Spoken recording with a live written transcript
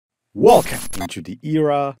Welcome into the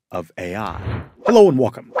era of AI. Hello and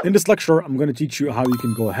welcome. In this lecture, I'm going to teach you how you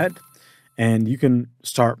can go ahead and you can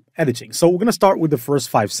start editing. So we're going to start with the first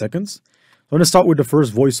 5 seconds. I'm going to start with the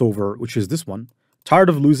first voiceover, which is this one. Tired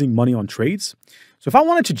of losing money on trades. So if I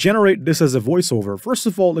wanted to generate this as a voiceover, first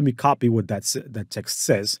of all, let me copy what that text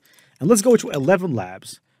says. And let's go to 11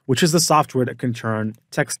 Labs, which is the software that can turn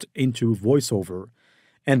text into voiceover.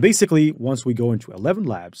 And basically, once we go into 11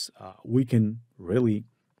 Labs, we can really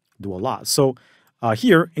do a lot. So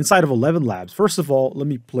here inside of 11 Labs, first of all, let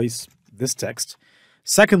me place this text.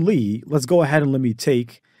 Secondly, let's go ahead and let me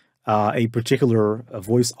take a particular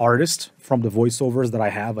voice artist from the voiceovers that I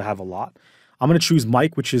have. I have a lot. I'm going to choose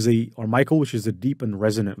Michael, which is a deep and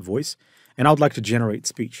resonant voice, and I would like to generate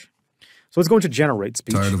speech. So it's going to generate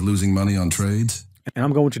speech. Tired of losing money on trades? And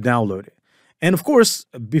I'm going to download it. And of course,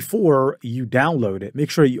 before you download it,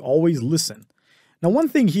 make sure you always listen. Now, one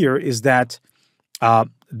thing here is that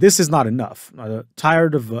this is not enough.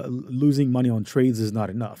 Tired of losing money on trades is not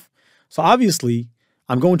enough. So obviously,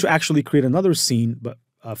 I'm going to actually create another scene. But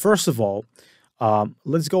first of all,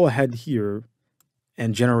 let's go ahead here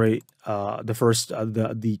and generate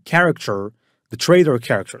the character, the trader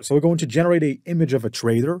character. So we're going to generate an image of a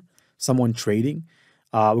trader, someone trading.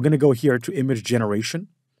 We're going to go here to image generation.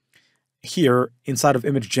 Here, inside of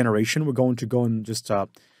image generation, we're going to go and just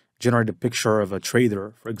generate a picture of a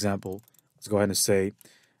trader, for example. Let's go ahead and say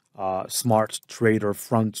smart trader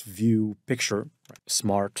front view picture.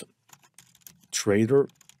 Smart trader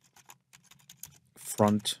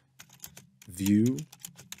front view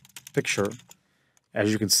picture,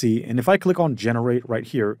 as you can see. And if I click on generate right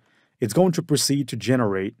here, it's going to proceed to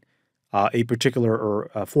generate a particular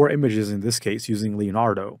or 4 images in this case using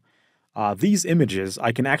Leonardo. These images,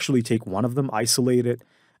 I can actually take one of them, isolate it,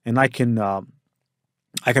 and I can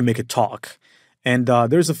make it talk. And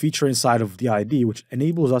there's a feature inside of the ID which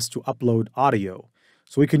enables us to upload audio.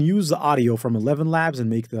 So we can use the audio from 11 Labs and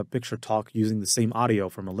make the picture talk using the same audio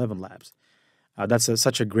from 11 Labs. That's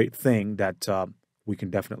such a great thing that we can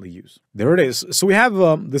definitely use. There it is. So we have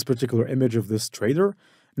this particular image of this trader.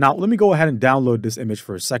 Now, let me go ahead and download this image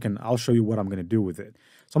for a second. I'll show you what I'm going to do with it.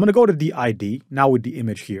 So I'm going to go to the ID, now with the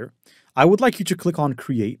image here. I would like you to click on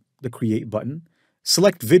Create, the Create button.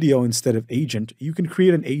 Select Video instead of Agent. You can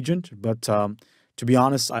create an agent, but to be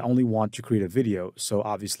honest, I only want to create a video. So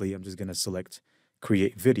obviously, I'm just going to select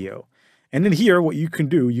Create Video. And then here, what you can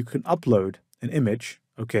do, you can upload an image.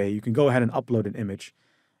 Okay, you can go ahead and upload an image.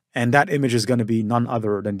 And that image is going to be none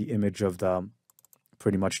other than the image of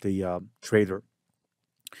pretty much the trader.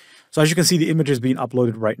 So as you can see, the image is being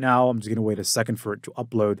uploaded right now. I'm just going to wait a second for it to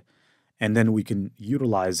upload, and then we can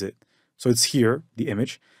utilize it. So it's here, the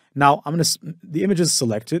image. Now, the image is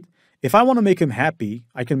selected. If I want to make him happy,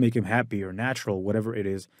 I can make him happy or natural, whatever it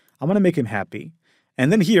is. I'm going to make him happy.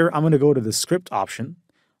 And then here, I'm going to go to the script option.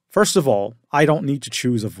 First of all, I don't need to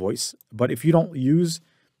choose a voice. But if you don't use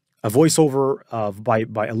a voiceover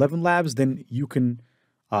by 11 Labs, then you can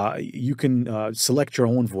select your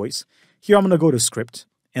own voice. Here, I'm going to go to script,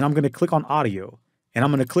 and I'm going to click on audio, and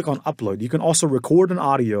I'm going to click on upload. You can also record an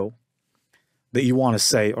audio that you want to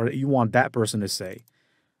say or that you want that person to say.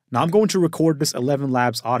 Now I'm going to record this 11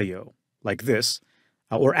 Labs audio like this,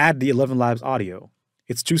 or add the 11 Labs audio.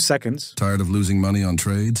 It's 2 seconds. Tired of losing money on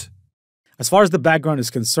trades? As far as the background is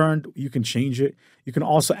concerned, you can change it. You can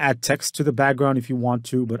also add text to the background if you want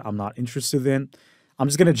to, but I'm not interested in. I'm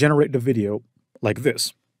just going to generate the video like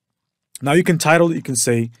this. Now you can title it, you can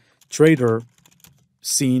say Trader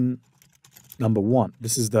Scene Number 1.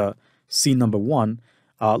 This is the scene number 1.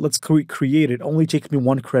 Let's create it. Only takes me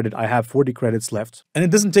 1 credit. I have 40 credits left. And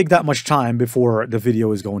it doesn't take that much time before the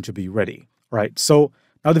video is going to be ready, right? So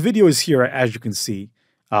now the video is here, as you can see.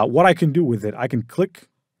 What I can do with it, I can click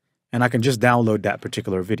and I can just download that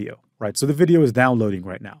particular video, right? So the video is downloading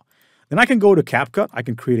right now. Then I can go to CapCut. I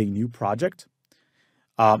can create a new project.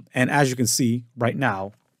 And as you can see right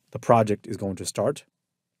now, the project is going to start.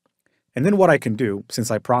 And then what I can do,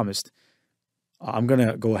 since I promised, I'm going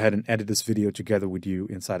to go ahead and edit this video together with you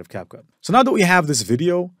inside of CapCut. So now that we have this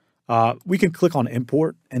video, we can click on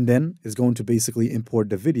import, and then it's going to basically import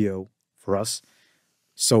the video for us.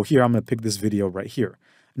 So here, I'm going to pick this video right here.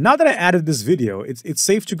 Now that I added this video, it's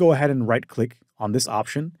safe to go ahead and right click on this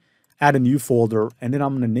option, add a new folder, and then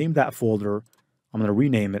I'm going to name that folder. I'm going to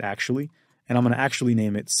rename it actually, and I'm going to actually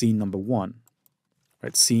name it scene number 1,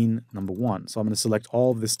 right? Scene number 1. So I'm going to select all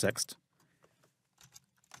of this text.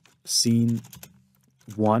 Scene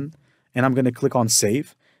 1, and I'm going to click on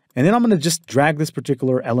save, and then I'm going to just drag this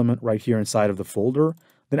particular element right here inside of the folder,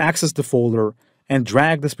 then access the folder and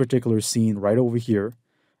drag this particular scene right over here.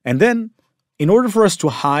 And then in order for us to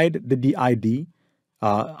hide the DID,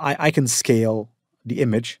 I can scale the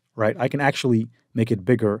image, right? I can actually make it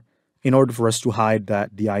bigger in order for us to hide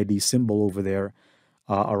that DID symbol over there.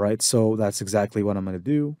 All right, so that's exactly what I'm going to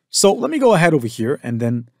do. So let me go ahead over here and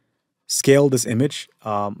then scale this image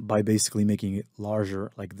by basically making it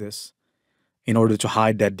larger like this in order to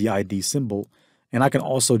hide that DID symbol. And I can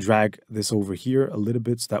also drag this over here a little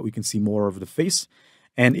bit so that we can see more of the face.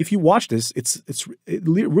 And if you watch this, it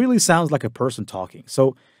really sounds like a person talking.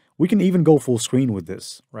 So we can even go full screen with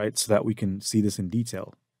this, right? So that we can see this in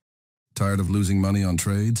detail. Tired of losing money on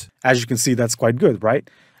trades? As you can see, that's quite good, right?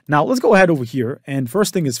 Now let's go ahead over here. And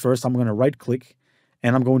first thing is first, I'm going to right click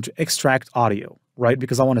and I'm going to extract audio, right?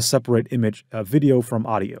 Because I want to separate video from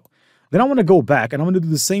audio. Then I want to go back and I'm going to do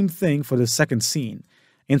the same thing for the second scene.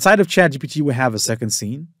 Inside of ChatGPT, we have a second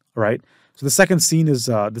scene, right? So the second scene is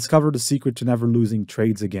discover the secret to never losing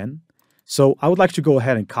trades again. So I would like to go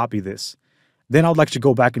ahead and copy this. Then I would like to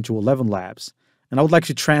go back into 11 Labs and I would like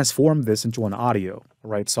to transform this into an audio,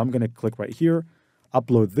 right? So I'm going to click right here,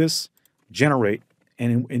 upload this, generate.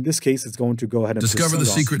 And in this case, it's going to go ahead and discover the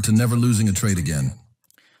secret to never losing a trade again.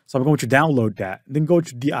 So I'm going to download that, then go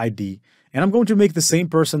to DID, and I'm going to make the same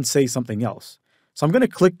person say something else. So I'm going to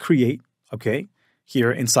click create, okay,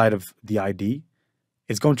 here inside of DID.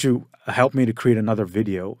 It's going to help me to create another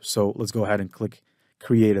video. So let's go ahead and click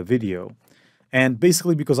create a video. And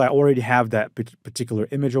basically because I already have that particular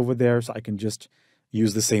image over there, so I can just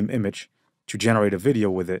use the same image to generate a video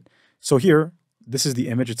with it. So here, this is the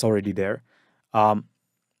image, it's already there.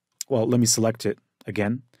 Well, let me select it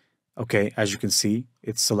again. Okay, as you can see,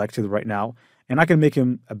 it's selected right now. And I can make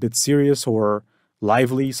him a bit serious or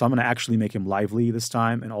lively. So I'm going to actually make him lively this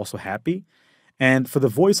time and also happy. And for the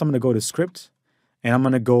voice, I'm going to go to script. And I'm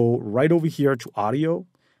going to go right over here to audio.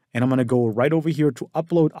 And I'm going to go right over here to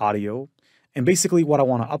upload audio. And basically what I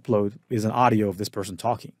want to upload is an audio of this person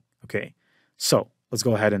talking. Okay, so let's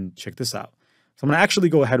go ahead and check this out. So I'm going to actually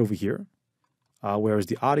go ahead over here. Where is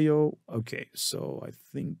the audio? Okay, so I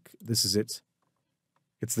think this is it.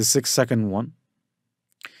 It's the 6-second one.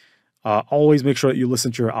 Always make sure that you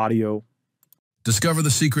listen to your audio. Discover the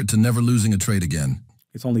secret to never losing a trade again.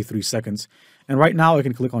 It's only 3 seconds. And right now I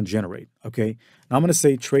can click on generate. Okay, now I'm going to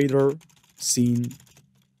say trader scene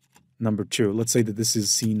number 2. Let's say that this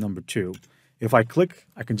is scene number 2. If I click,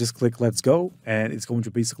 I can just click let's go. And it's going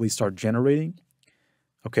to basically start generating.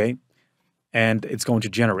 Okay, and it's going to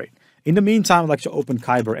generate. In the meantime, I'd like to open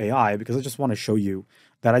Kyber AI because I just want to show you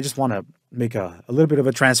that I just want to make a little bit of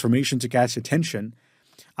a transformation to catch attention.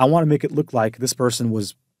 I want to make it look like this person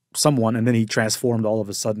was someone and then he transformed all of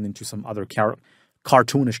a sudden into some other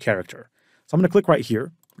cartoonish character. So I'm going to click right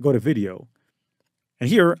here, go to video. And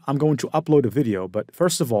here I'm going to upload a video. But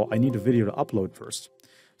first of all, I need a video to upload first.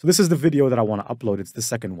 So this is the video that I want to upload. It's the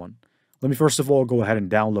second one. Let me first of all go ahead and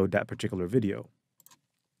download that particular video.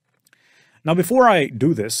 Now, before I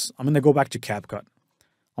do this, I'm going to go back to CapCut.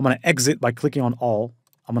 I'm going to exit by clicking on all.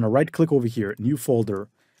 I'm going to right click over here, new folder.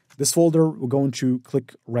 This folder, we're going to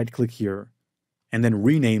right click here and then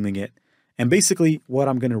renaming it. And basically what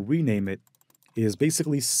I'm going to rename it is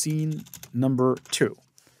basically scene number 2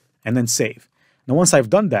 and then save. Now, once I've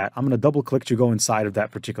done that, I'm going to double click to go inside of that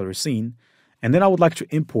particular scene. And then I would like to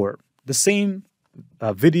import the same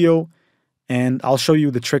video and I'll show you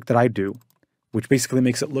the trick that I do, which basically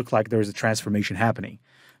makes it look like there's a transformation happening.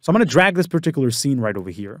 So I'm going to drag this particular scene right over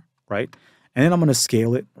here, right? And then I'm going to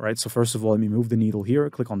scale it, right? So first of all, let me move the needle here,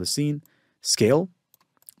 click on the scene, scale,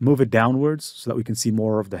 move it downwards so that we can see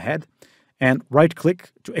more of the head, and right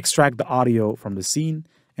click to extract the audio from the scene.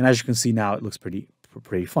 And as you can see now, it looks pretty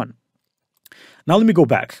fun. Now let me go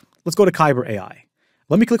back. Let's go to Kyber AI.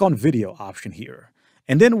 Let me click on video option here.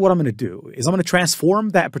 And then what I'm going to do is I'm going to transform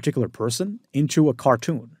that particular person into a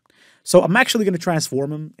cartoon. So I'm actually going to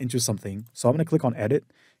transform him into something. So I'm going to click on edit.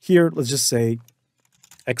 Here, let's just say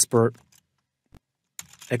expert,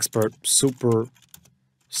 super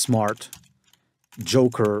smart,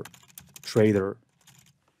 joker, trader,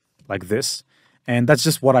 like this. And that's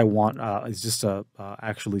just what I want. It's just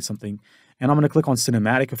actually something. And I'm going to click on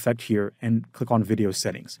cinematic effect here and click on video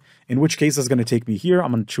settings. In which case, it's going to take me here.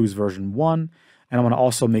 I'm going to choose version 1. And I'm going to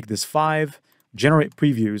also make this 5, generate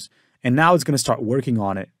previews. And now it's going to start working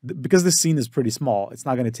on it. Because this scene is pretty small, it's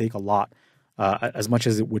not going to take a lot, as much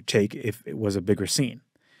as it would take if it was a bigger scene.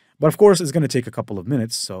 But of course, it's going to take a couple of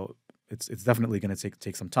minutes, so it's definitely going to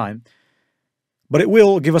take some time. But it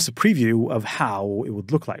will give us a preview of how it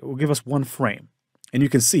would look like. It will give us 1 frame. And you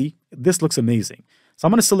can see, this looks amazing. So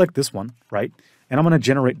I'm going to select this one, right? And I'm going to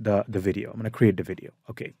generate the video. I'm going to create the video.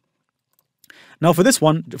 Okay. Now for this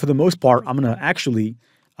one, for the most part, I'm going to actually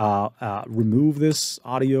remove this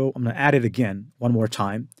audio. I'm going to add it again one more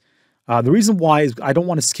time. The reason why is I don't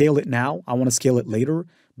want to scale it now. I want to scale it later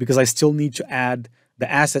because I still need to add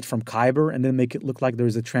the asset from Kyber and then make it look like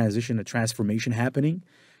there's a transition, a transformation happening.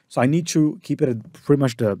 So I need to keep it at pretty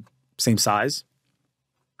much the same size.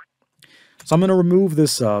 So I'm going to remove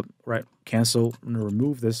this, cancel. I'm going to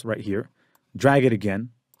remove this right here, drag it again,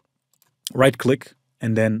 right click,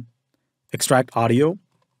 and then extract audio.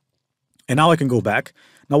 And now I can go back.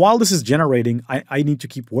 Now, while this is generating, I need to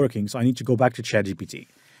keep working. So I need to go back to ChatGPT.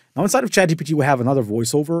 Now, inside of ChatGPT, we have another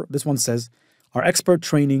voiceover. This one says, our expert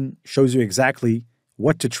training shows you exactly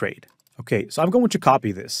what to trade. Okay, so I'm going to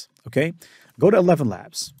copy this. Okay, go to 11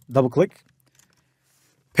 Labs, double click,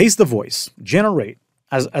 paste the voice, generate.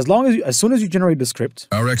 As soon as you generate the script.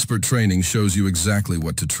 Our expert training shows you exactly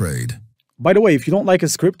what to trade. By the way, if you don't like a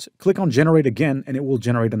script, click on generate again and it will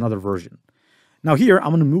generate another version. Now here, I'm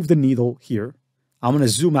going to move the needle here. I'm going to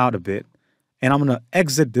zoom out a bit and I'm going to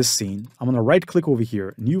exit this scene. I'm going to right click over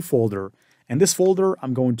here, new folder. And this folder,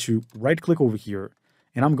 I'm going to right click over here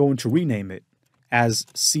and I'm going to rename it as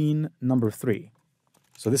scene number 3.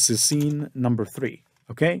 So this is scene number 3.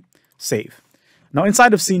 Okay, save. Now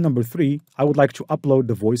inside of scene number 3, I would like to upload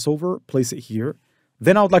the voiceover, place it here.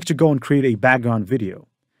 Then I would like to go and create a background video.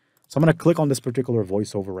 So I'm going to click on this particular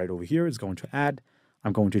voiceover right over here. It's going to add.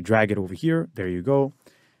 I'm going to drag it over here. There you go.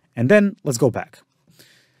 And then let's go back.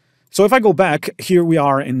 So if I go back, here we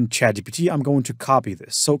are in ChatGPT. I'm going to copy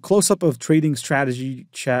this. So close-up of trading strategy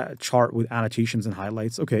chart with annotations and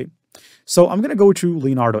highlights. Okay. So I'm going to go to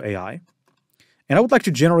Leonardo AI. And I would like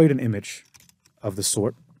to generate an image of the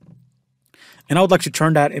sort. And I would like to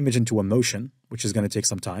turn that image into a motion, which is going to take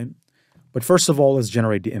some time. But first of all, let's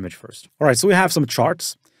generate the image first. All right, so we have some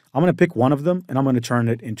charts. I'm going to pick one of them, and I'm going to turn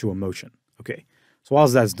it into a motion. Okay, so while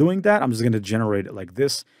that's doing that, I'm just going to generate it like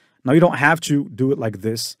this. Now, you don't have to do it like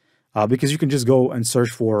this because you can just go and search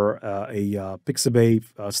for a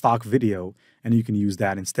Pixabay stock video, and you can use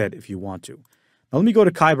that instead if you want to. Now, let me go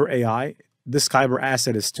to Kyber AI. This Kyber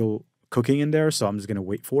asset is still cooking in there, so I'm just going to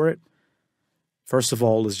wait for it. First of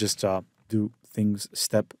all, let's just do things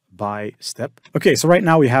step by step. Okay, so right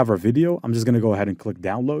now we have our video. I'm just going to go ahead and click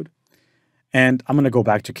download. And I'm going to go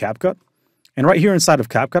back to CapCut. And right here inside of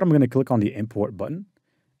CapCut, I'm going to click on the import button.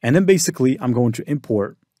 And then basically, I'm going to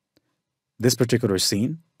import this particular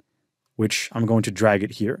scene, which I'm going to drag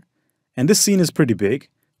it here. And this scene is pretty big,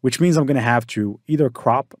 which means I'm going to have to either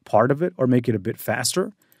crop part of it or make it a bit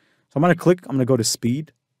faster. So I'm going to click, I'm going to go to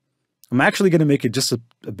speed. I'm actually going to make it just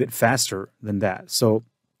a bit faster than that. So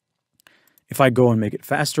if I go and make it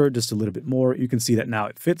faster, just a little bit more, you can see that now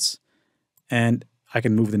it fits. And I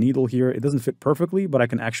can move the needle here. It doesn't fit perfectly, but I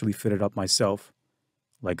can actually fit it up myself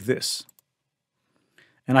like this.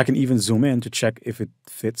 And I can even zoom in to check if it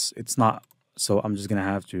fits. It's not. So I'm just going to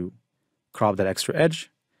have to crop that extra edge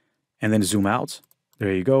and then zoom out.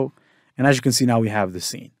 There you go. And as you can see, now we have the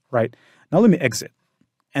scene, right? Now let me exit.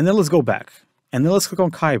 And then let's go back. And then let's click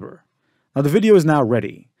on Kyber. Now the video is now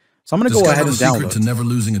ready. So I'm going to go ahead and download. Secret to never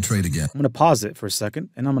losing a trade again. I'm going to pause it for a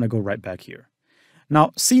second, and I'm going to go right back here.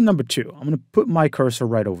 Now, scene number 2, I'm going to put my cursor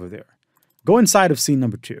right over there. Go inside of scene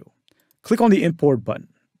number 2. Click on the import button.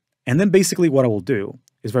 And then basically what I will do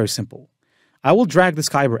is very simple. I will drag this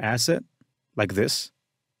Kyber asset like this.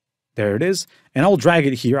 There it is. And I will drag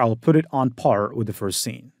it here. I will put it on par with the first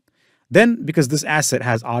scene. Then, because this asset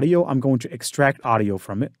has audio, I'm going to extract audio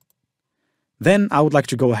from it. Then I would like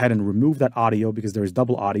to go ahead and remove that audio because there is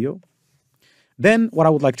double audio. Then what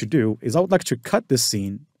I would like to do is I would like to cut this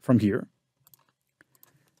scene from here.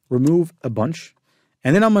 Remove a bunch.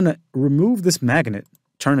 And then I'm going to remove this magnet,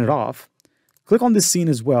 turn it off. Click on this scene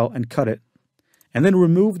as well and cut it. And then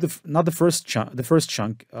remove the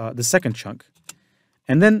second chunk.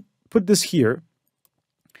 And then put this here.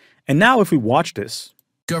 And now if we watch this.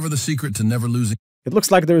 Discover the secret to never losing. It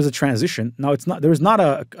looks like there is a transition. Now, there is not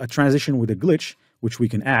a transition with a glitch, which we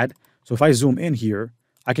can add. So if I zoom in here,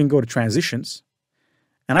 I can go to transitions,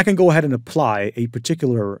 and I can go ahead and apply a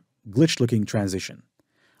particular glitch-looking transition.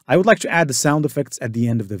 I would like to add the sound effects at the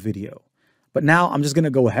end of the video. But now I'm just going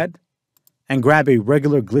to go ahead and grab a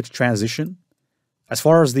regular glitch transition. As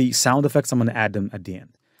far as the sound effects, I'm going to add them at the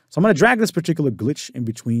end. So I'm going to drag this particular glitch in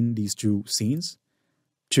between these two scenes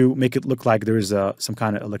to make it look like there is some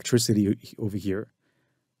kind of electricity over here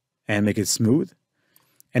and make it smooth.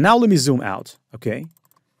 And now let me zoom out, okay?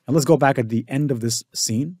 And let's go back at the end of this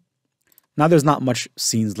scene. Now there's not much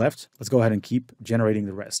scenes left. Let's go ahead and keep generating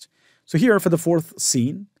the rest. So here for the 4th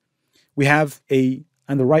scene, we have and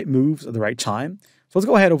the right moves at the right time. So let's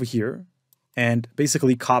go ahead over here and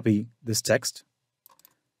basically copy this text.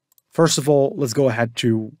 First of all, let's go ahead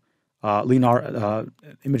to not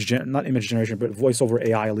image generation, but voiceover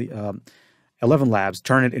AI, 11 Labs,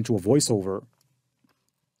 turn it into a voiceover.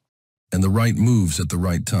 And the right moves at the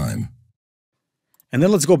right time. And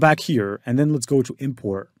then let's go back here, and then let's go to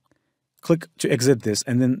import. Click to exit this,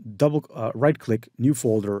 and then right-click, new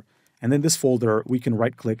folder, and then this folder, we can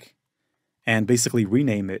right-click and basically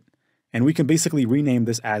rename it. And we can basically rename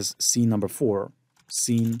this as scene number 4,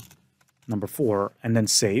 and then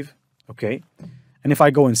save, okay? And if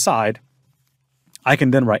I go inside, I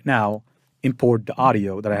can then right now import the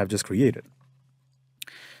audio that I have just created.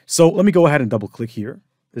 So let me go ahead and double-click here.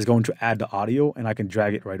 It's going to add the audio, and I can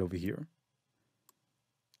drag it right over here,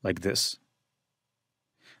 like this.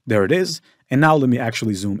 There it is. And now let me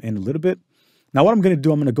actually zoom in a little bit. Now what I'm going to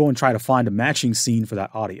do, I'm going to go and try to find a matching scene for that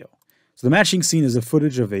audio. So the matching scene is a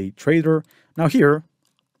footage of a trader. Now here,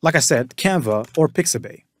 like I said, Canva or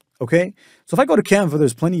Pixabay, okay? So if I go to Canva,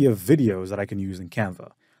 there's plenty of videos that I can use in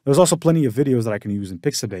Canva. There's also plenty of videos that I can use in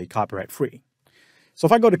Pixabay, copyright free. So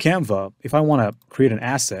if I go to Canva, if I want to create an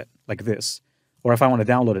asset like this, or if I want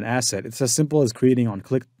to download an asset, it's as simple as creating on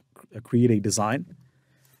click, create a design,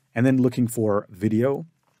 and then looking for video,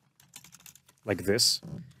 like this,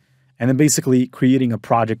 and then basically creating a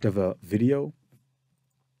project of a video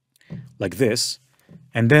like this.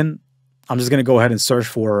 And then I'm just going to go ahead and search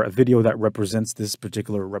for a video that represents this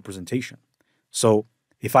particular representation. So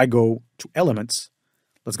if I go to elements,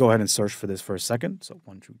 let's go ahead and search for this for a second. So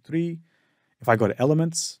 1, 2, 3. If I go to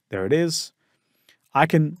elements, there it is. I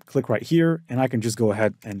can click right here and I can just go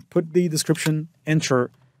ahead and put the description,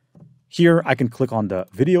 enter. Here I can click on the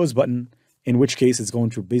videos button, in which case it's going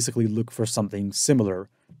to basically look for something similar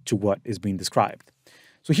to what is being described.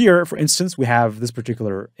 So here, for instance, we have this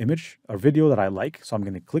particular image or video that I like. So I'm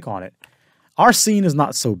going to click on it. Our scene is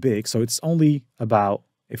not so big, so it's only about,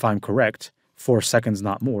 if I'm correct, 4 seconds,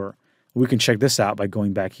 not more. We can check this out by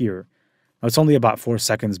going back here. Now it's only about 4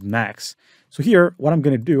 seconds max. So here, what I'm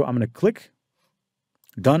going to do, I'm going to click,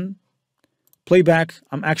 done, playback.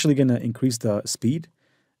 I'm actually going to increase the speed.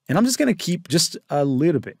 And I'm just going to keep just a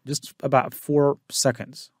little bit, just about 4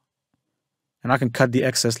 seconds. And I can cut the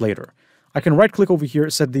excess later. I can right click over here,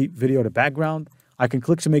 set the video to background. I can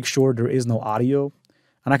click to make sure there is no audio.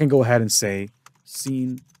 And I can go ahead and say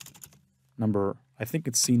scene number, I think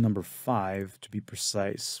it's scene number 5 to be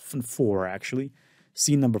precise, 4 actually.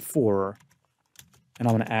 Scene number 4. And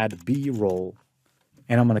I'm going to add B-roll.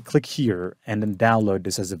 And I'm going to click here and then download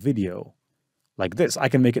this as a video like this. I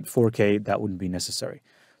can make it 4K. That wouldn't be necessary.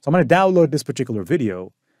 So I'm going to download this particular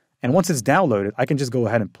video, and once it's downloaded, I can just go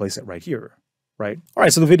ahead and place it right here, right? All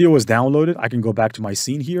right, so the video is downloaded. I can go back to my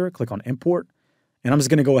scene here, click on import, and I'm just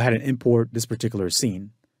going to go ahead and import this particular scene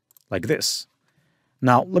like this.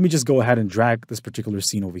 Now, let me just go ahead and drag this particular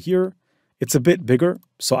scene over here. It's a bit bigger,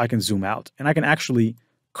 so I can zoom out, and I can actually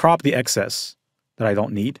crop the excess that I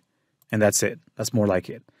don't need, and that's it. That's more like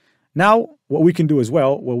it. Now, what we can do as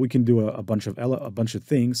well, we can do a bunch of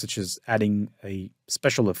things, such as adding a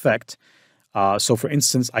special effect. So, for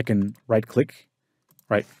instance, I can right-click,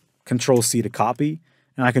 right, Control-C to copy,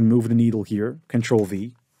 and I can move the needle here,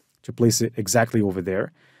 Control-V, to place it exactly over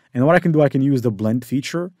there. And what I can do, I can use the blend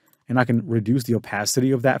feature, and I can reduce the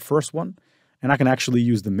opacity of that first one, and I can actually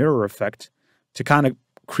use the mirror effect to kind of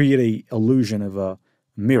create a illusion of a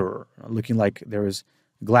mirror, looking like there is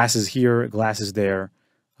glasses here, glasses there,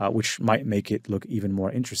 which might make it look even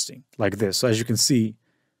more interesting, like this. So as you can see,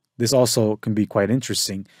 this also can be quite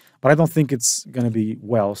interesting, but I don't think it's going to be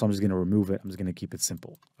well, so I'm just going to remove it. I'm just going to keep it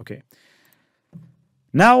simple. Okay.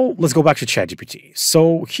 Now, let's go back to ChatGPT.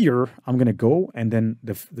 So here, I'm going to go, and then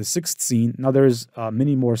the 6th scene. Now, there's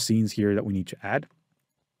many more scenes here that we need to add.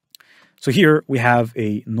 So here, we have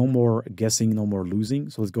a no more guessing, no more losing.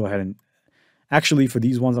 So let's go ahead and, actually, for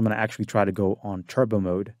these ones, I'm going to actually try to go on turbo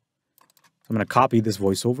mode. I'm going to copy this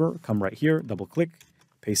voiceover, come right here, double click,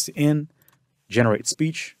 paste it in, generate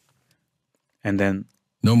speech, and then...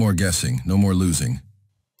 No more guessing, no more losing.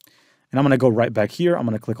 And I'm going to go right back here. I'm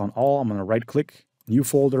going to click on all. I'm going to right click, new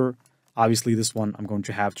folder. Obviously, this one, I'm going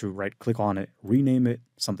to have to right click on it, rename it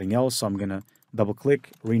something else. So I'm going to double click,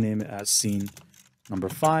 rename it as scene number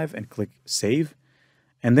 5, and click save.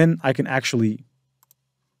 And then I can actually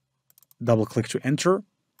double click to enter,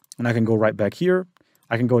 and I can go right back here.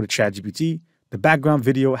 I can go to ChatGPT, the background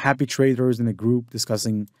video, happy traders in a group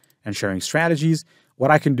discussing and sharing strategies.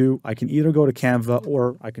 What I can do, I can either go to Canva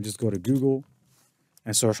or I can just go to Google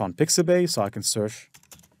and search on Pixabay. So I can search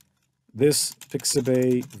this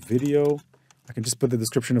Pixabay video. I can just put the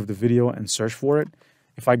description of the video and search for it.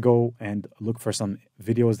 If I go and look for some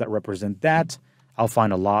videos that represent that, I'll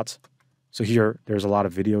find a lot. So here, there's a lot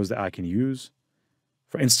of videos that I can use.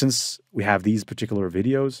 For instance, we have these particular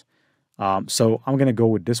videos. So I'm going to go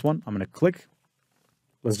with this one. I'm going to click.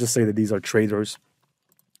 Let's just say that these are traders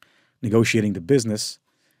negotiating the business.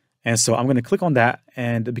 And so I'm going to click on that.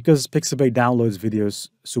 And because Pixabay downloads videos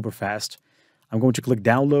super fast, I'm going to click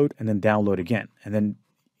download and then download again. And then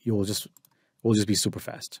it will just be super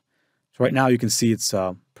fast. So right now you can see it's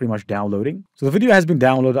pretty much downloading. So the video has been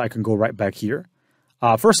downloaded. I can go right back here.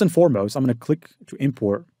 First and foremost, I'm going to click to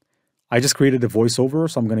import. I just created a voiceover,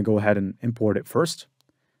 so I'm going to go ahead and import it first,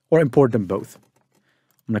 or import them both.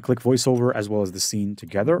 I'm going to click voiceover as well as the scene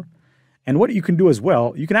together. And what you can do as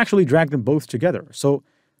well, you can actually drag them both together. So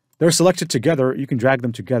they're selected together. You can drag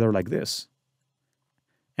them together like this.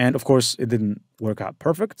 And of course, it didn't work out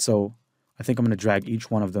perfect. So I think I'm going to drag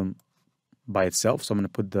each one of them by itself. So I'm going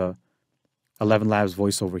to put the 11 Labs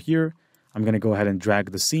voiceover here. I'm going to go ahead and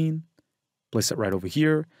drag the scene, place it right over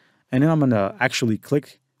here. And then I'm going to actually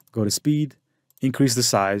click, go to speed, increase the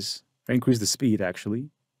size, or increase the speed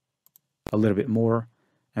actually a little bit more,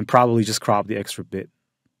 and probably just crop the extra bit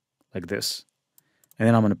like this. And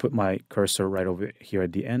then I'm going to put my cursor right over here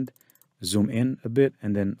at the end, zoom in a bit,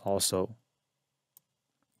 and then also,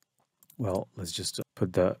 well, let's just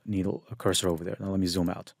put the needle cursor over there. Now let me zoom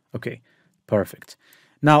out. Okay, perfect.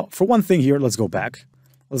 Now, for one thing here, let's go back.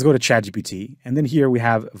 Let's go to ChatGPT, and then here we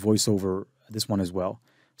have voiceover, this one as well.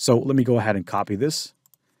 So let me go ahead and copy this.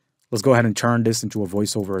 Let's go ahead and turn this into a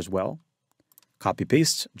voiceover as well. Copy,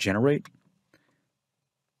 paste, generate.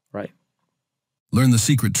 Right. Learn the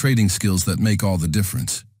secret trading skills that make all the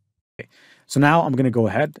difference. Okay. So now I'm going to go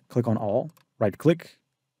ahead, click on all, right click,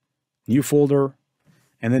 new folder,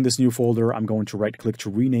 and then this new folder, I'm going to right click to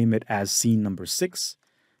rename it as scene number 6.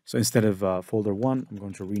 So instead of folder 1, I'm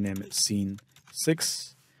going to rename it scene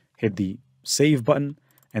 6, hit the save button,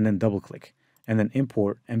 and then double click, and then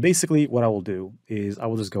import. And basically what I will do is I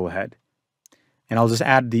will just go ahead and I'll just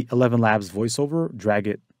add the 11 Labs voiceover, drag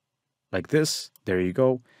it like this. There you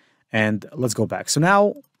go. And let's go back. So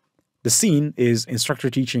now the scene is instructor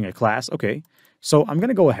teaching a class. Okay, so I'm going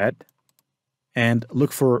to go ahead and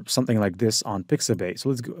look for something like this on Pixabay. So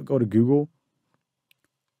let's go to Google.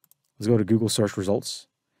 Let's go to Google search results.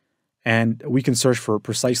 And we can search for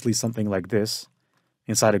precisely something like this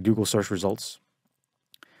inside of Google search results.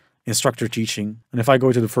 Instructor teaching. And if I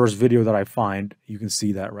go to the first video that I find, you can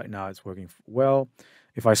see that right now it's working well.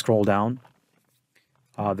 If I scroll down,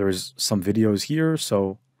 there's some videos here.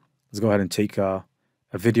 So let's go ahead and take a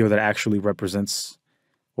video that actually represents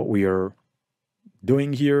what we are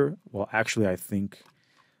doing here. Well, actually, I think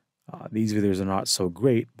these videos are not so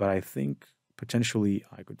great, but I think potentially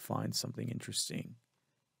I could find something interesting.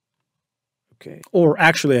 Okay. Or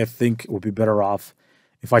actually, I think it would be better off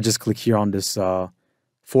if I just click here on this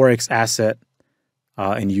Forex asset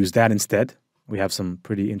and use that instead. We have some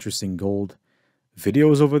pretty interesting gold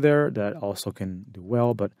videos over there that also can do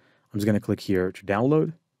well, but I'm just going to click here to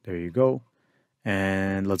download. There you go.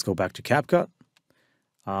 And let's go back to CapCut.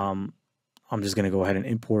 I'm just going to go ahead and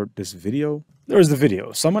import this video. There's the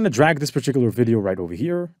video. So I'm going to drag this particular video right over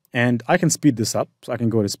here, and I can speed this up. So I can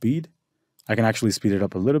go to speed. I can actually speed it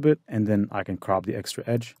up a little bit, and then I can crop the extra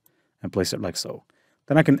edge and place it like so.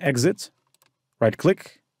 Then I can exit, right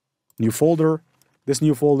click, new folder. This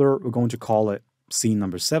new folder, we're going to call it scene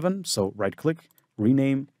number 7. So right click,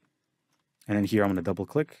 rename, and then here I'm going to double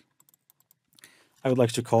click. I would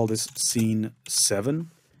like to call this scene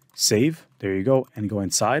 7, save, there you go, and go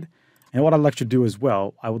inside. And what I'd like to do as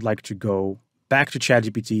well, I would like to go back to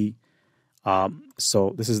ChatGPT.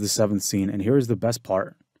 So this is the 7th scene, and here's the best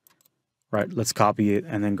part. Right, let's copy it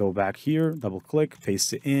and then go back here, double click,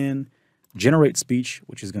 paste it in, generate speech,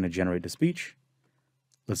 which is going to generate the speech.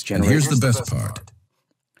 Let's generate. And here's the best part.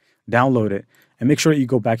 Download it and make sure that you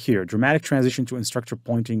go back here. Dramatic transition to instructor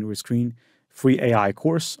pointing to a screen. Free AI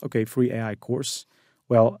course. Okay, free AI course.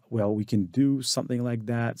 Well, we can do something like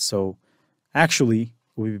that. So actually,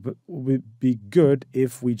 it would be good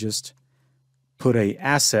if we just put a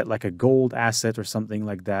asset, like a gold asset or something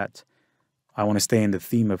like that. I want to stay in the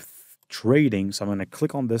theme of trading. So I'm going to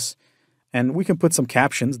click on this, and we can put some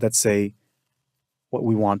captions that say what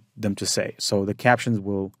we want them to say. So the captions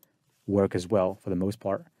will work as well for the most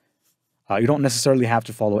part. You don't necessarily have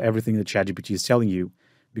to follow everything that ChatGPT is telling you,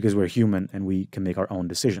 because we're human and we can make our own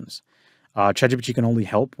decisions. ChatGPT can only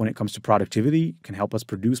help when it comes to productivity. It can help us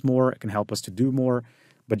produce more. It can help us to do more.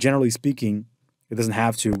 But generally speaking, it doesn't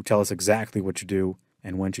have to tell us exactly what to do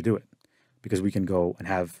and when to do it, because we can go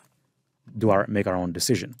and make our own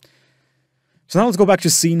decision. So now let's go back to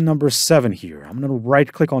scene number 7 here. I'm going to right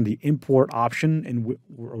click on the import option,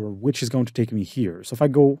 which is going to take me here. So if I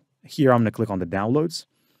go here, I'm going to click on the downloads.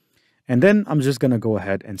 And then I'm just going to go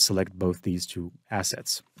ahead and select both these two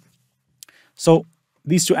assets. So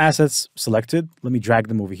these two assets selected. Let me drag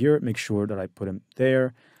them over here. Make sure that I put them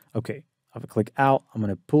there. Okay, if I click out, I'm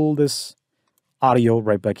going to pull this audio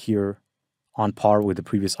right back here on par with the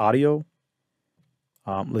previous audio.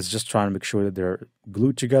 Let's just try and make sure that they're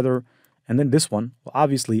glued together. And then this one, well,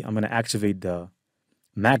 obviously, I'm going to activate the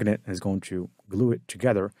magnet and it's going to glue it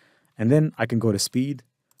together. And then I can go to speed,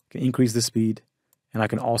 can increase the speed, and I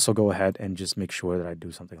can also go ahead and just make sure that I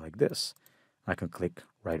do something like this. I can click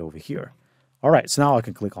right over here. All right, so now I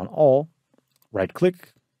can click on all, right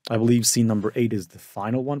click. I believe scene number 8 is the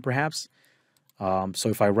final one, perhaps. So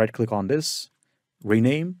if I right click on this,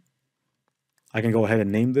 rename, I can go ahead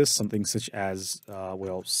and name this something such as,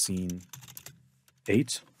 well, scene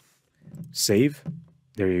 8, save.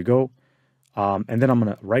 There you go. And then I'm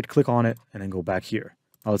going to right click on it and then go back here.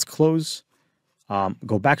 Now let's close,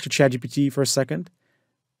 go back to ChatGPT for a second.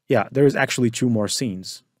 Yeah, there's actually 2 more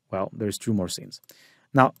scenes. Well, there's 2 more scenes.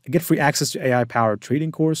 Now, get free access to AI-powered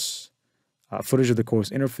trading course, footage of the course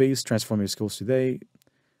interface, transform your skills today.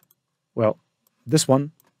 Well, this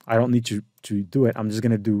one, I don't need to do it. I'm just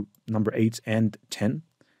going to do number 8 and 10.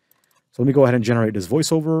 So let me go ahead and generate this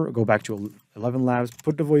voiceover, go back to 11 Labs,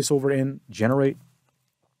 put the voiceover in, generate,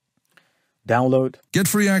 download. Get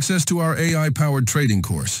free access to our AI-powered trading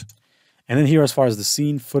course. And then here, as far as the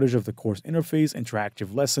scene, footage of the course interface,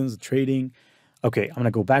 interactive lessons, trading. Okay, I'm going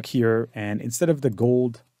to go back here, and instead of the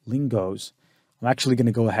gold lingos, I'm actually going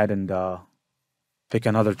to go ahead and pick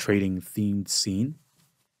another trading themed scene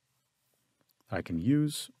that I can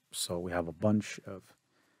use. So we have a bunch of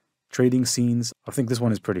trading scenes. I think this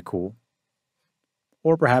one is pretty cool.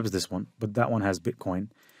 Or perhaps this one, but that one has Bitcoin.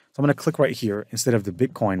 So I'm going to click right here instead of the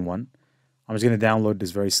Bitcoin one. I'm just going to download this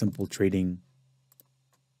very simple trading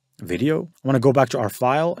video. I'm going to go back to our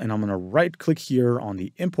file and I'm going to right click here on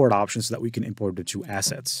the import option so that we can import the 2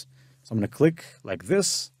 assets. So I'm going to click like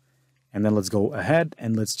this, and then let's go ahead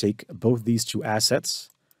and let's take both these 2 assets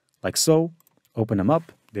like so, open them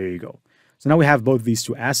up. There you go. So now we have both these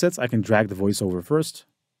 2 assets. I can drag the voiceover first,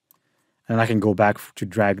 and I can go back to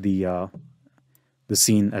drag the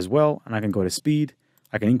scene as well, and I can go to speed.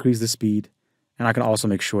 I can increase the speed, and I can also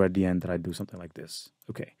make sure at the end that I do something like this.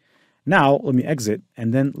 Okay. Now, let me exit,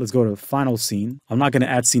 and then let's go to final scene. I'm not going to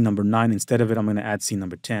add scene number 9. Instead of it, I'm going to add scene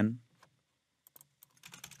number 10.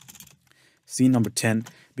 Scene number 10,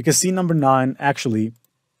 because scene number 9 actually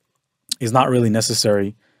is not really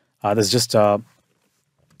necessary. There's just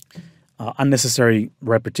unnecessary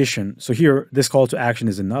repetition. So here, this call to action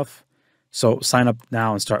is enough. So sign up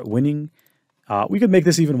now and start winning. We could make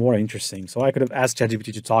this even more interesting. So I could have asked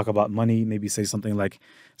ChatGPT to talk about money, maybe say something like,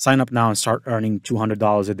 sign up now and start earning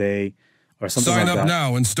 $200 a day, or something like that. Sign up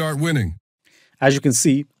now and start winning. As you can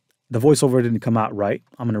see, the voiceover didn't come out right.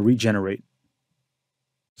 I'm going to regenerate.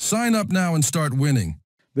 Sign up now and start winning.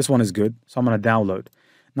 This one is good, so I'm going to download.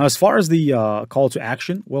 Now, as far as the call to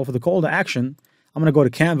action, well, for the call to action, I'm going to go to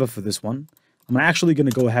Canva for this one. I'm actually going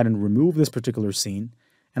to go ahead and remove this particular scene,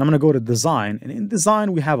 and I'm going to go to design. And in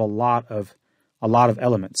design, we have a lot of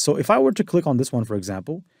elements. So if I were to click on this one, for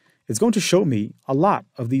example, it's going to show me a lot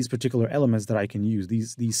of these particular elements that I can use,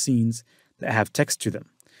 these scenes that have text to them.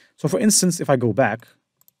 So for instance, if I go back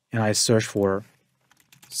and I search for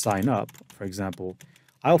sign up, for example,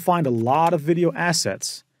 I'll find a lot of video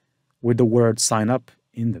assets with the word sign up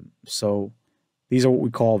in them. So these are what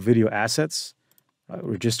we call video assets.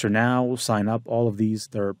 Register now, sign up, all of these,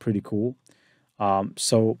 they're pretty cool.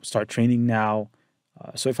 So start training now.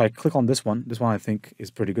 So if I click on this one I think is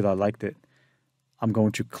pretty good. I liked it. I'm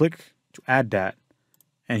going to click to add that.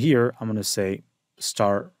 And here I'm going to say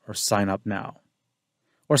start or sign up now.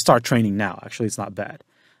 Or start training now. Actually, it's not bad.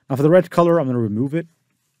 Now for the red color, I'm going to remove it.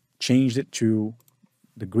 Change it to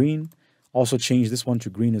the green. Also change this one to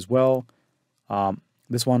green as well.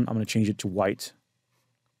 This one, I'm going to change it to white.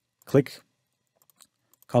 Click.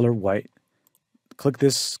 Color white. Click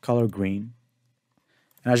this color green.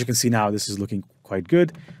 And as you can see now, this is looking quite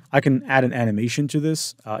good. I can add an animation to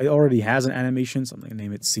this. It already has an animation, so I'm going to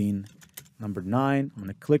name it scene number 9. I'm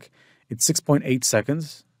going to click. It's 6.8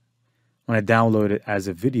 seconds. I'm going to download it as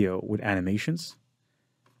a video with animations.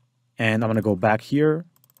 And I'm going to go back here,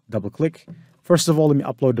 double click. First of all, let me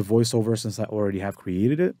upload the voiceover since I already have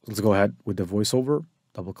created it. Let's go ahead with the voiceover,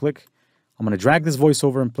 double click. I'm going to drag this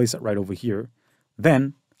voiceover and place it right over here.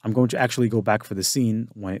 Then I'm going to actually go back for the scene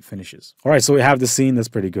when it finishes. All right, so we have the scene. That's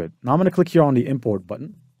pretty good. Now I'm going to click here on the import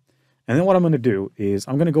button. And then what I'm going to do is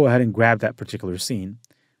I'm going to go ahead and grab that particular scene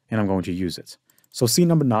and I'm going to use it. So scene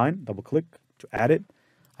number 9, double click to add it.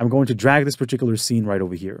 I'm going to drag this particular scene right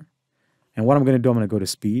over here. And what I'm going to do, I'm going to go to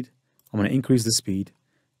speed. I'm going to increase the speed.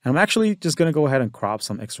 And I'm actually just going to go ahead and crop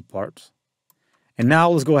some extra parts. And now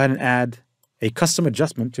let's go ahead and add a custom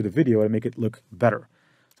adjustment to the video to make it look better.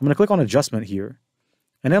 So I'm going to click on adjustment here,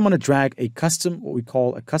 and then I'm going to drag what we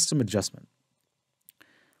call a custom adjustment.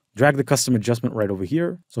 Drag the custom adjustment right over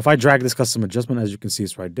here. So if I drag this custom adjustment, as you can see,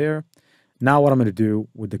 it's right there. Now what I'm going to do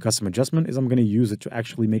with the custom adjustment is I'm going to use it to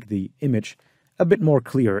actually make the image a bit more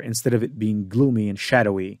clear instead of it being gloomy and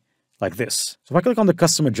shadowy like this. So if I click on the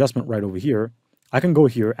custom adjustment right over here, I can go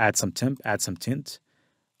here, add some temp, add some tint,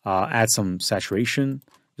 add some saturation,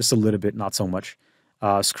 just a little bit, not so much.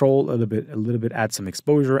 Scroll a little bit, add some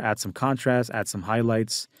exposure, add some contrast, add some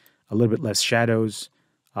highlights, a little bit less shadows,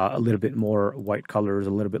 a little bit more white colors,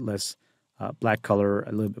 a little bit less black color,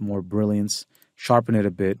 a little bit more brilliance, sharpen it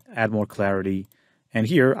a bit, add more clarity. And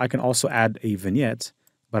here I can also add a vignette,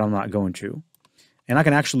 but I'm not going to. And I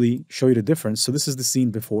can actually show you the difference. So this is the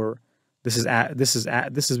scene before, this is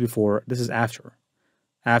before, this is after,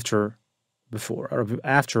 before.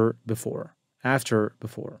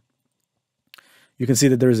 You can see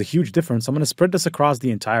that there is a huge difference. I'm going to spread this across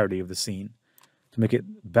the entirety of the scene to make it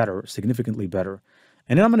better, significantly better.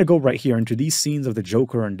 And then I'm going to go right here into these scenes of the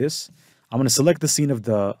Joker and this. I'm going to select the scene of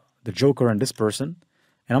the Joker and this person.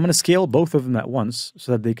 And I'm going to scale both of them at once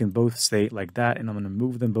so that they can both stay like that. And I'm going to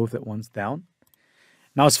move them both at once down.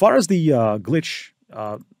 Now, as far as the glitch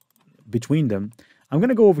between them, I'm going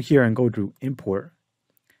to go over here and go to import.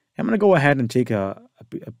 I'm going to go ahead and take a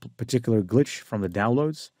particular glitch from the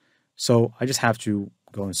downloads. So I just have to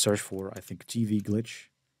go and search for, I think, TV glitch.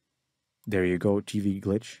 There you go, TV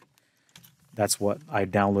glitch. That's what I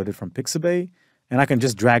downloaded from Pixabay. And I can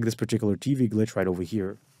just drag this particular TV glitch right over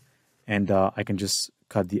here. And I can just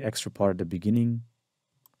cut the extra part at the beginning.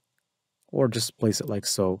 Or just place it like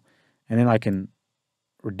so. And then I can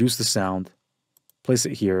reduce the sound, place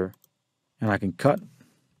it here, and I can cut.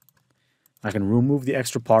 I can remove the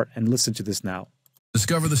extra part and listen to this now.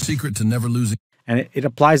 Discover the secret to never losing. And it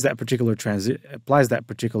applies that particular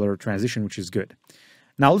transition, which is good.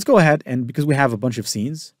 Now let's go ahead, and because we have a bunch of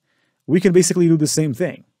scenes, we can basically do the same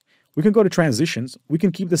thing. We can go to transitions. We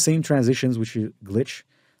can keep the same transitions, which is glitch.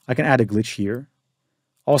 I can add a glitch here.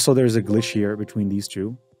 Also, there's a glitch here between these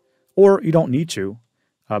two. Or you don't need to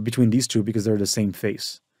between these two because they're the same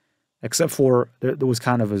face. Except for there was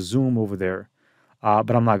kind of a zoom over there.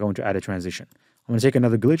 But I'm not going to add a transition. I'm going to take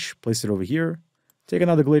another glitch, place it over here. Take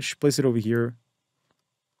another glitch, place it over here.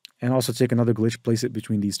 And also take another glitch, place it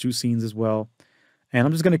between these two scenes as well. And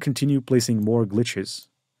I'm just going to continue placing more glitches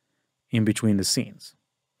in between the scenes.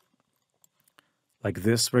 Like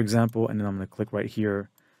this, for example. And then I'm going to click right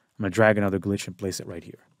here. I'm going to drag another glitch and place it right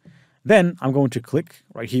here. Then I'm going to click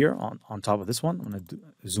right here on top of this one. I'm going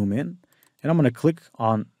to zoom in. And I'm going to click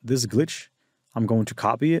on this glitch. I'm going to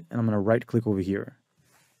copy it. And I'm going to right click over here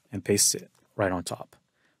and paste it right on top.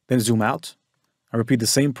 Then zoom out. I repeat the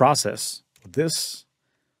same process with this.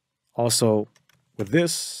 Also with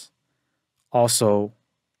this. Also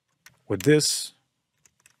with this.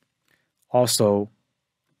 Also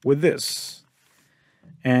with this.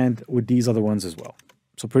 And with these other ones as well.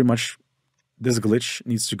 So pretty much this glitch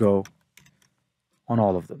needs to go on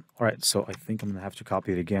all of them. All right, so I think I'm going to have to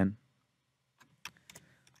copy it again.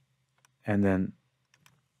 And then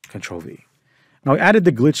Control V. Now I added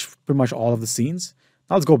the glitch pretty much all of the scenes.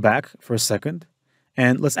 Now let's go back for a second.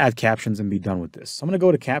 And let's add captions and be done with this. So I'm going to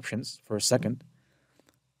go to captions for a second.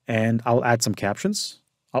 And I'll add some captions.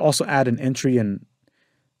 I'll also add an entry and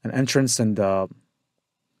an entrance and I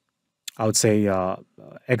would say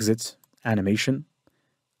exit animation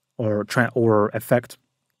or effect.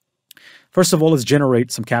 First of all, let's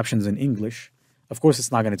generate some captions in English. Of course,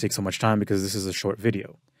 it's not going to take so much time because this is a short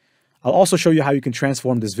video. I'll also show you how you can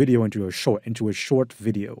transform this video into a short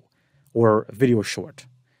video or a video short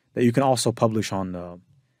that you can also publish on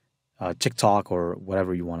TikTok or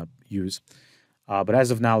whatever you want to use. But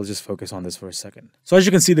as of now, let's just focus on this for a second. So as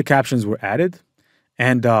you can see, the captions were added.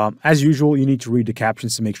 And as usual, you need to read the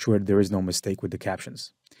captions to make sure there is no mistake with the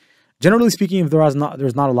captions. Generally speaking, if there's not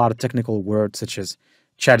a lot of technical words such as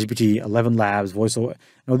ChatGPT, 11 Labs, VoiceOver,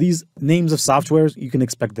 these names of softwares, you can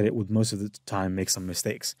expect that it would most of the time make some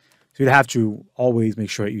mistakes. So you'd have to always make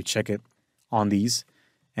sure that you check it on these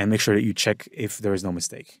and make sure that you check if there is no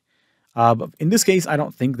mistake. But in this case, I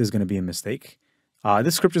don't think there's going to be a mistake.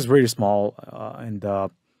 This script is very small and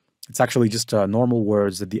it's actually just normal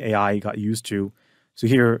words that the AI got used to. So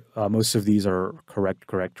here, most of these are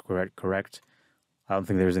correct. I don't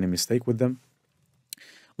think there's any mistake with them.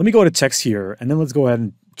 Let me go to text here, and then let's go ahead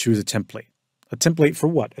and choose a template. A template for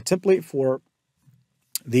what? A template for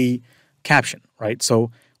the caption, right? So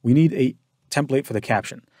we need a template for the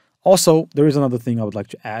caption. Also, there is another thing I would like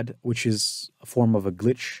to add, which is a form of a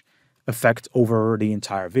glitch effect over the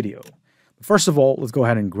entire video. First of all, let's go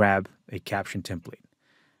ahead and grab a caption template.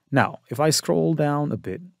 Now, if I scroll down a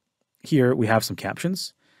bit, here we have some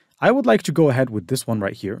captions. I would like to go ahead with this one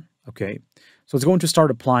right here, okay? So it's going to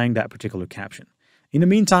start applying that particular caption. In the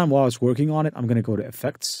meantime, while it's working on it, I'm going to go to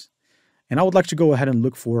Effects, and I would like to go ahead and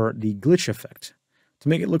look for the glitch effect to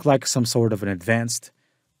make it look like some sort of an advanced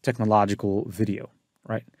technological video,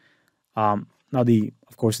 right? Now,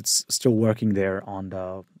 of course, it's still working there on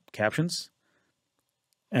the captions.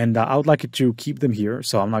 And I would like it to keep them here,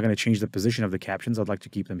 so I'm not going to change the position of the captions. I'd like to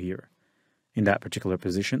keep them here in that particular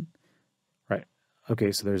position. Right.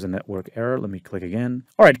 Okay, so there's a network error. Let me click again.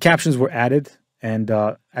 All right, captions were added, and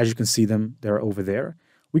as you can see them, they're over there.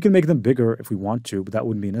 We can make them bigger if we want to, but that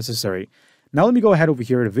wouldn't be necessary. Now let me go ahead over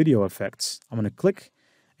here to video effects. I'm going to click,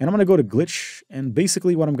 and I'm going to go to glitch, and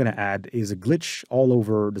basically what I'm going to add is a glitch all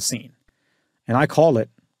over the scene. And I call it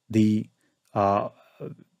the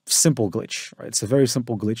simple glitch, right? It's a very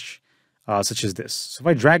simple glitch, such as this. So if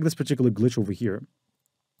I drag this particular glitch over here,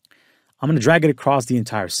 I'm going to drag it across the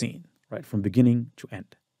entire scene, right? From beginning to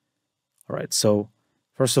end. All right, so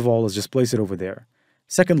first of all, let's just place it over there.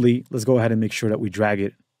 Secondly, let's go ahead and make sure that we drag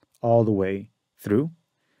it all the way through.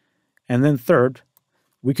 And then third,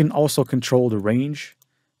 we can also control the range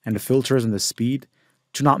and the filters and the speed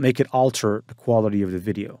to not make it alter the quality of the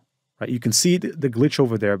video. Right? You can see the glitch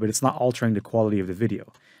over there, but it's not altering the quality of the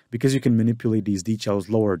video because you can manipulate these details,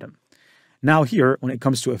 lower them. Now here, when it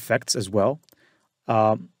comes to effects as well,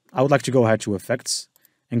 I would like to go ahead to effects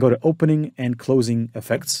and go to opening and closing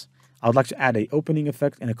effects. I would like to add an opening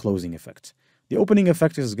effect and a closing effect. The opening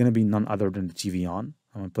effect is going to be none other than the TV on.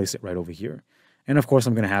 I'm going to place it right over here. And of course,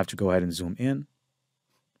 I'm going to have to go ahead and zoom in.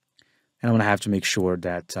 And I'm going to have to make sure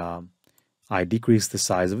that I decrease the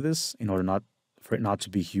size of this in order for it not to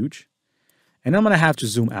be huge. And I'm going to have to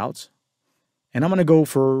zoom out. And I'm going to go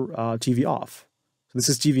for TV off. So this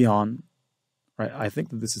is TV on. Right? I think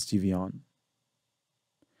that this is TV on.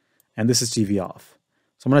 And this is TV off.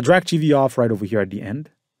 So I'm going to drag TV off right over here at the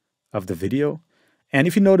end of the video. And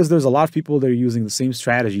if you notice, there's a lot of people that are using the same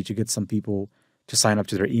strategy to get some people to sign up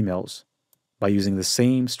to their emails by using the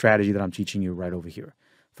same strategy that I'm teaching you right over here.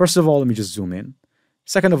 First of all, let me just zoom in.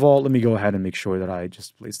 Second of all, let me go ahead and make sure that I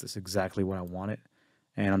just place this exactly where I want it.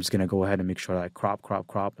 And I'm just going to go ahead and make sure that I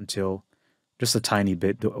crop until just a tiny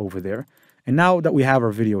bit over there. And now that we have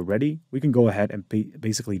our video ready, we can go ahead and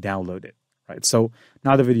basically download it. Right? So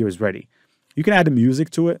now the video is ready. You can add the music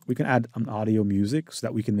to it. We can add an audio music so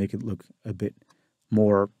that we can make it look a bit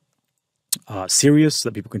more serious, so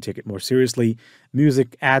that people can take it more seriously.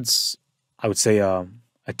 Music adds, I would say, a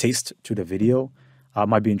taste to the video.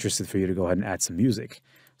 Might be interested for you to go ahead and add some music.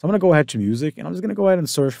 So I'm going to go ahead to music, and I'm just going to go ahead and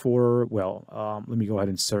search for, let me go ahead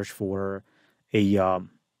and search for a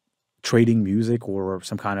trading music or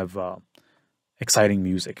some kind of exciting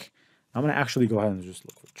music. I'm going to actually go ahead and just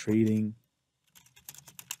look for trading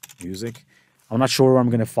music. I'm not sure what I'm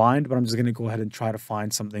going to find, but I'm just going to go ahead and try to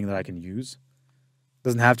find something that I can use.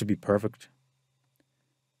 Doesn't have to be perfect,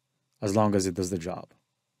 as long as it does the job.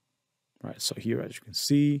 All right, so here, as you can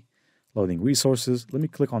see, loading resources. Let me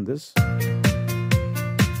click on this.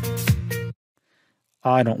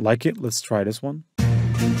 I don't like it. Let's try this one.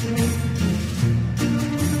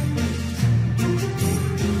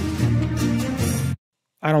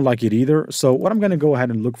 I don't like it either. So what I'm going to go ahead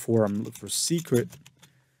and look for, I'm going to look for secret.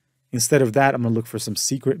 Instead of that, I'm going to look for some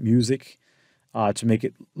secret music to make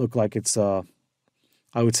it look like it's, I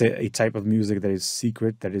would say, a type of music that is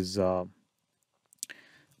secret, that is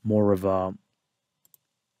more of a,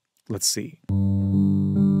 let's see,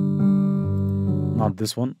 not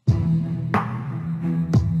this one.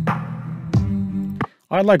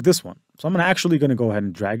 I like this one. So I'm actually going to go ahead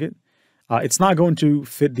and drag it. It's not going to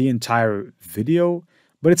fit the entire video,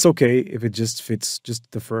 but it's okay if it just fits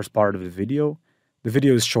just the first part of the video. The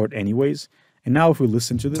video is short anyways. And now if we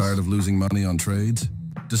listen to this. Tired of losing money on trades?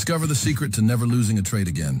 Discover the secret to never losing a trade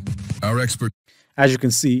again. Our expert. As you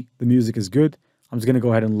can see, the music is good. I'm just going to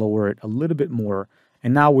go ahead and lower it a little bit more.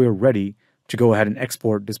 And now we're ready to go ahead and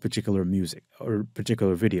export this particular music or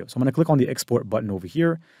particular video. So I'm going to click on the export button over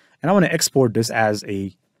here. And I want to export this as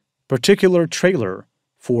a particular trailer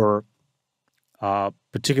for,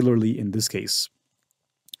 particularly in this case,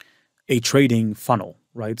 a trading funnel,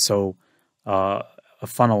 right? So a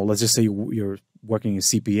funnel, let's just say you're working in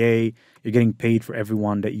CPA, you're getting paid for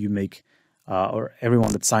everyone that you make, or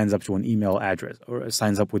everyone that signs up to an email address or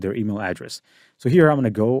signs up with their email address. So here I'm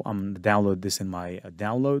going to download this in my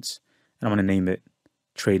downloads, and I'm going to name it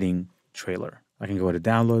Trading Trailer. I can go to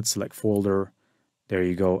Download, select Folder. There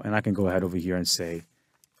you go. And I can go ahead over here and say,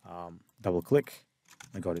 double click.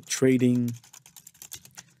 I go to Trading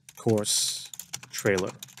Course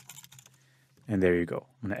Trailer. And there you go.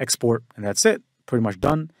 I'm going to export, and that's it. Pretty much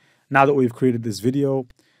done. Now that we've created this video,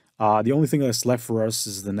 the only thing that's left for us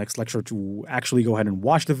is the next lecture to actually go ahead and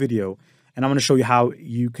watch the video. And I'm going to show you how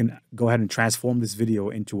you can go ahead and transform this video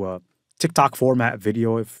into a TikTok format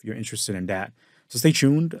video if you're interested in that. So stay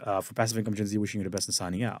tuned. For Passive Income Gen Z, wishing you the best and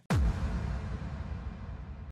signing out.